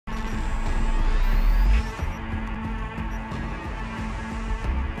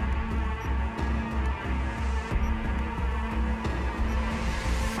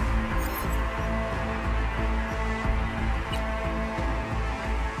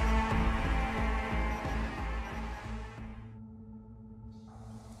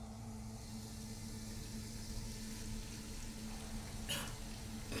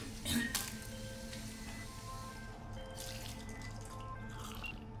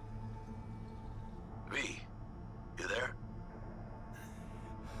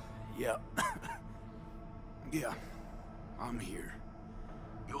Yeah. Yeah. I'm here.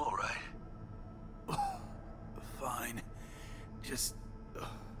 You alright? Fine. Just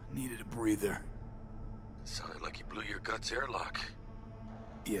needed a breather. Sounded like you blew your guts airlock.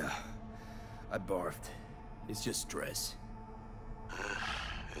 Yeah. I barfed. It's just stress.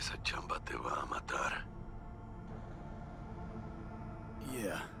 Esa chamba te va a matar.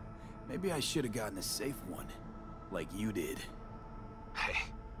 Yeah. Maybe I should have gotten a safe one. Like you did. Hey,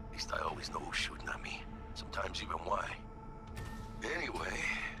 at least I always know who's shooting at me. Sometimes even why. Anyway,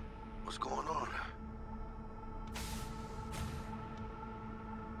 what's going on?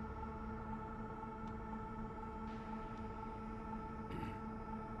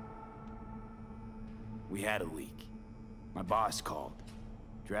 We had a leak. My boss called.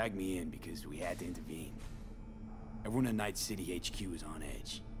 Dragged me in because we had to intervene. Everyone in Night City HQ is on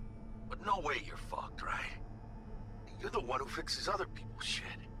edge. But no way you're fucked, right? You're the one who fixes other people's shit.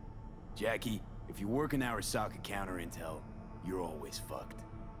 Jackie, if you work in Arasaka counter intel, you're always fucked.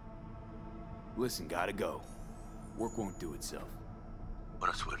 Listen, gotta go. Work won't do itself.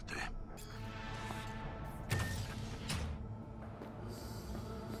 Buena suerte.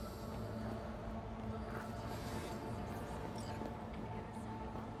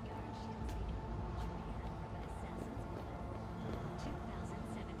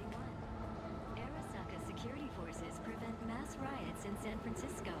 In San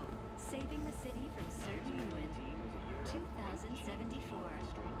Francisco, saving the city from certain ruin. 2074,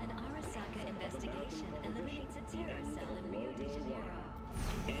 an Arasaka investigation eliminates a terror cell in Rio de Janeiro.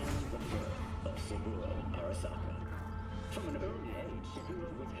 And the birth of Seguro Arasaka. From an early age, Seguro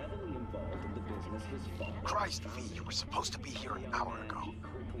was heavily involved in the business his father... Christ, V, you were supposed to be here an hour ago.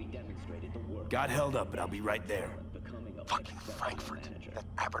 Got held up, but I'll be right there. Fucking Frankfurt. That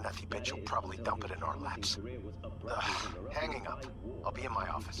Abernathy bitch will probably dump it in our laps. Hanging up. I'll be in my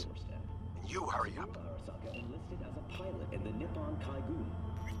office. And you hurry up. Arasaka enlisted as a pilot in the Nippon Kaigun,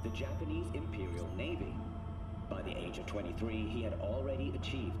 the Japanese Imperial Navy. By the age of 23, he had already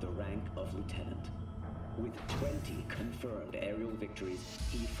achieved the rank of lieutenant. With 20 confirmed aerial victories,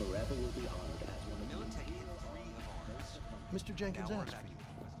 he forever will be honored as one of the Mr. Jenkins asked for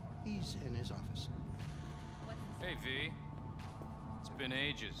you. He's in his office. Hey, V. It's been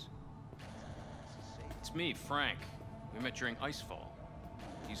ages. It's me, Frank. We met during Icefall.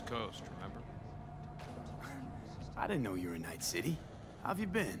 East Coast, remember? I didn't know you were in Night City. How have you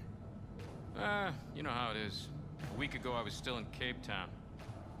been? You know how it is. A week ago, I was still in Cape Town.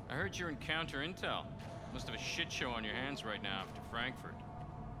 I heard you're in counter intel. Must have a shit show on your hands right now after Frankfurt.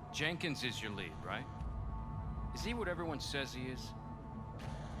 Jenkins is your lead, right? Is he what everyone says he is?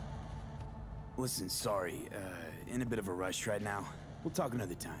 Listen, sorry. In a bit of a rush right now. We'll talk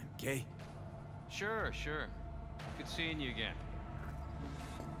another time, okay? Sure. Good seeing you again.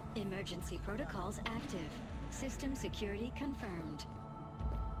 Emergency protocols active. System security confirmed.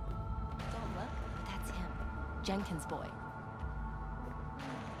 Don't look. That's him. Jenkins' boy.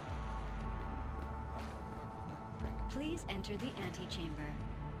 Please enter the antechamber.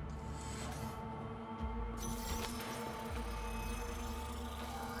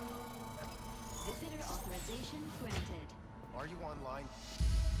 Visitor authorization granted. Are you online?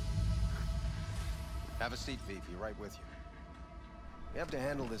 Have a seat, VP. Right with you. We have to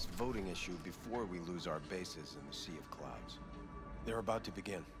handle this voting issue before we lose our bases in the Sea of Clouds. They're about to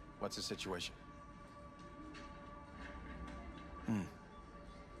begin. What's the situation?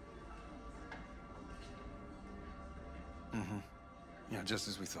 Yeah, just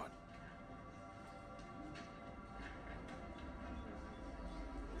as we thought.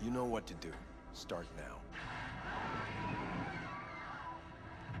 You know what to do. Start now.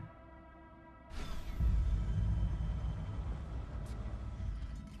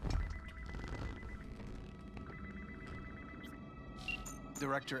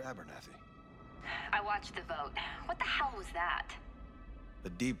 Director Abernathy. I watched the vote. What the hell was that? A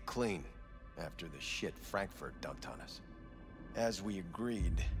deep clean after the shit Frankfurt dumped on us. As we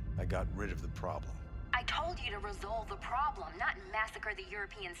agreed, I got rid of the problem. I told you to resolve the problem, not massacre the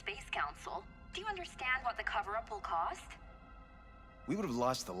European Space Council. Do you understand what the cover-up will cost? We would have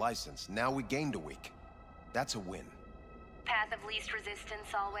lost the license. Now we gained a week. That's a win. Path of least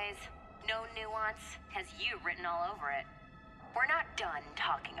resistance always. No nuance. Has you written all over it. We're not done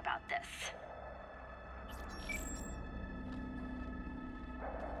talking about this.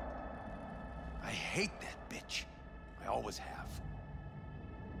 I hate that bitch. I always have.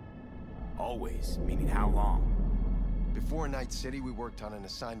 Always? Meaning how long? Before Night City, we worked on an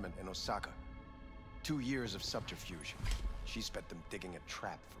assignment in Osaka. 2 years of subterfuge. She spent them digging a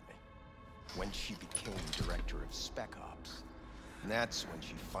trap for me. When she became director of Spec Ops. And that's when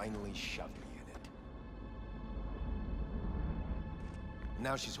she finally shoved me in it.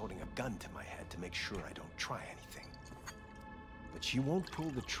 Now she's holding a gun to my head to make sure I don't try anything. But she won't pull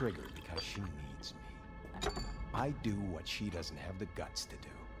the trigger because she needs me. I do what she doesn't have the guts to do.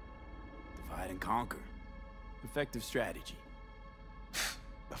 Divide and conquer. Effective strategy.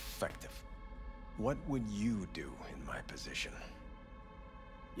 Effective. What would you do in my position?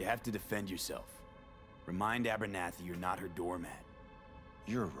 You have to defend yourself. Remind Abernathy you're not her doormat.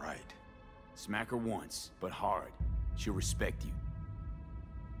 You're right. Smack her once, but hard. She'll respect you.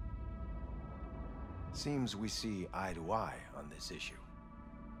 Seems we see eye to eye on this issue.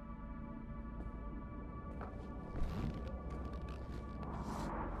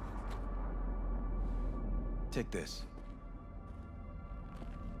 Take this.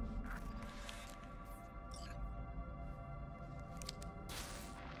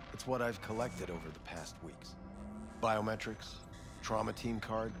 It's what I've collected over the past weeks. Biometrics, trauma team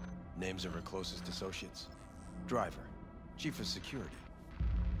card, names of her closest associates. Driver, chief of security,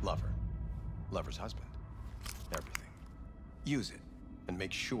 lover, lover's husband, everything. Use it, and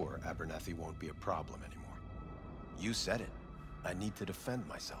make sure Abernathy won't be a problem anymore. You said it. I need to defend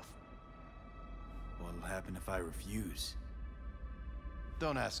myself. What'll happen if I refuse?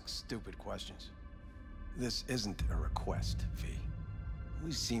 Don't ask stupid questions. This isn't a request, V.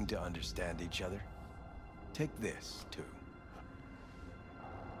 We seem to understand each other. Take this, too.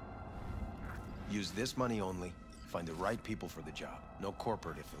 Use this money only, find the right people for the job. No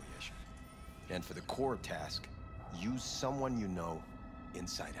corporate affiliation. And for the core task, use someone you know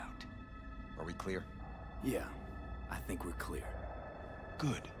inside out. Are we clear? Yeah, I think we're clear.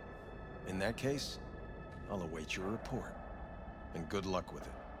 Good. In that case, I'll await your report. And good luck with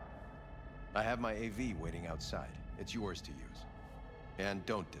it. I have my AV waiting outside. It's yours to use. And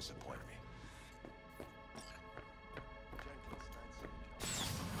don't disappoint me.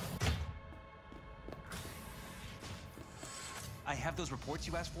 I have those reports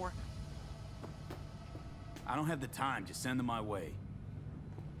you asked for? I don't have the time, just send them my way.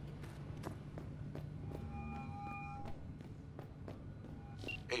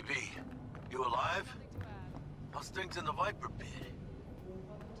 Hey, V, you alive? How's things in the Viper pit?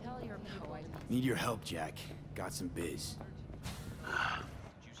 Tell your boy. Need your help, Jack. Got some biz. Did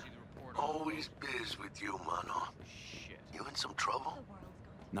you see the report? Always biz with you, mano. Shit. You in some trouble?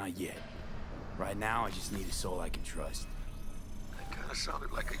 Not yet. Right now, I just need a soul I can trust. That kinda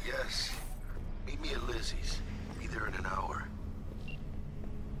sounded like a yes. Meet me at Lizzie's. Be there in an hour.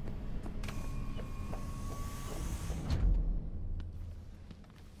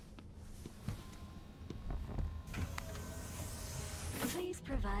 Please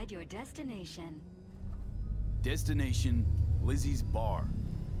provide your destination. Destination, Lizzie's bar.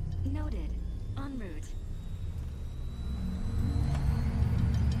 Noted. En route.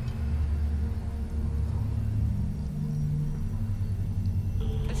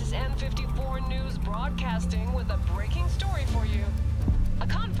 This is N54 News broadcasting with a breaking story for you. A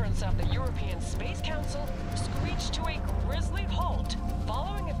conference of the European Space Council screeched to a grisly halt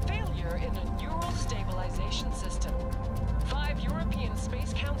following a failure in a neural stabilization system. 5 European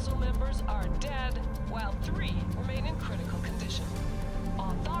Space Council members are dead, while 3 remain in critical condition.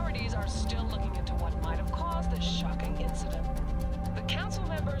 Authorities are still looking into what might have caused this shocking incident. The council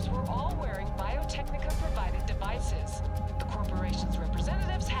members were all wearing Biotechnica-provided devices. The corporation's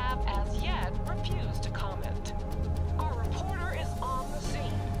representatives have, as yet, refused to comment. Our reporter is on the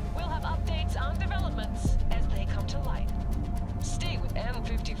scene. We'll have updates on developments as they come to light. Stay with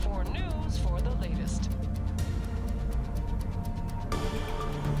N54 News for the latest.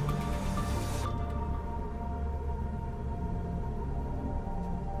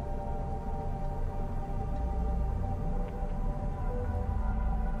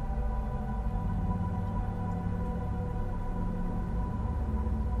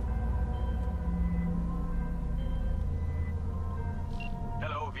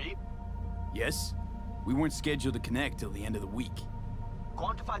 Yes? We weren't scheduled to connect till the end of the week.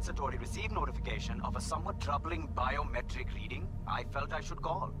 Quantified Satori received notification of a somewhat troubling biometric reading. I felt I should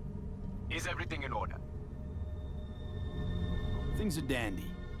call. Is everything in order? Things are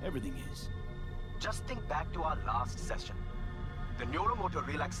dandy. Everything is. Just think back to our last session. The neuromotor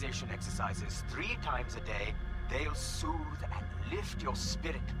relaxation exercises 3 times a day, they'll soothe and lift your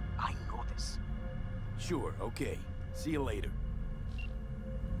spirit. I know this. Sure, okay. See you later.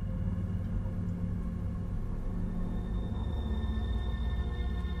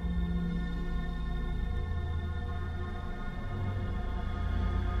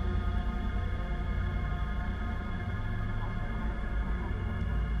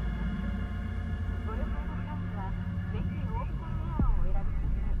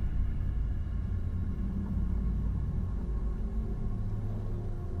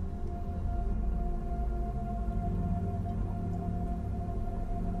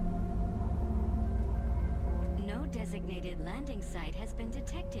 designated landing site has been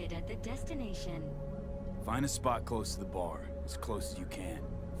detected at the destination. Find a spot close to the bar, as close as you can.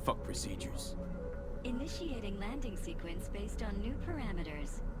 Fuck procedures. Initiating landing sequence based on new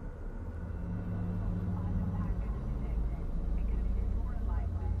parameters.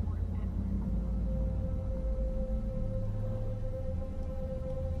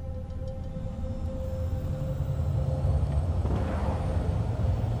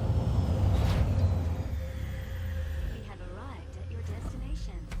 We have arrived at your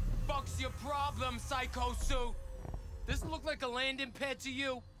destination. Fuck's your problem, Psycho Sue? Doesn't look like a landing pad to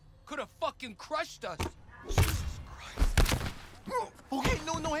you. Could have fucking crushed us. Jesus Christ. Okay,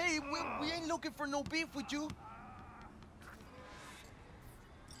 no, hey, we ain't looking for no beef with you.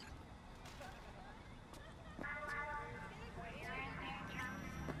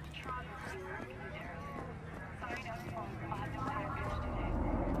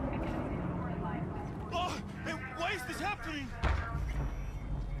 Oh, hey, why is this happening?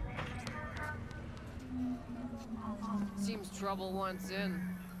 Seems trouble wants in.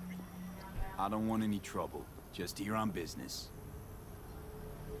 I don't want any trouble. Just here on business.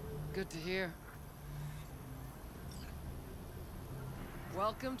 Good to hear.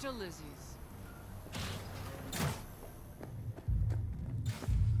 Welcome to Lizzie's.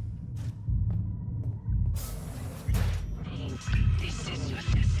 This is your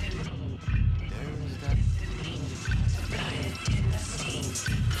destiny. There's that.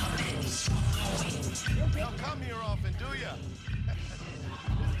 Don't come here often, do ya? It's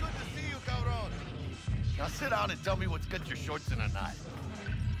good to see you, cabron. Now sit down and tell me what's got your shorts in a knot.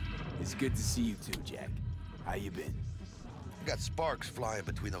 It's good to see you too, Jack. How you been? I got sparks flying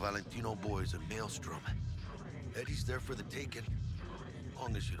between the Valentino boys and Maelstrom. Eddie's there for the taking,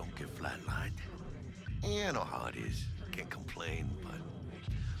 long as you don't get flatlined. Yeah, I know how it is. Can't complain, but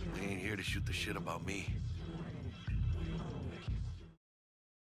we ain't here to shoot the shit about me.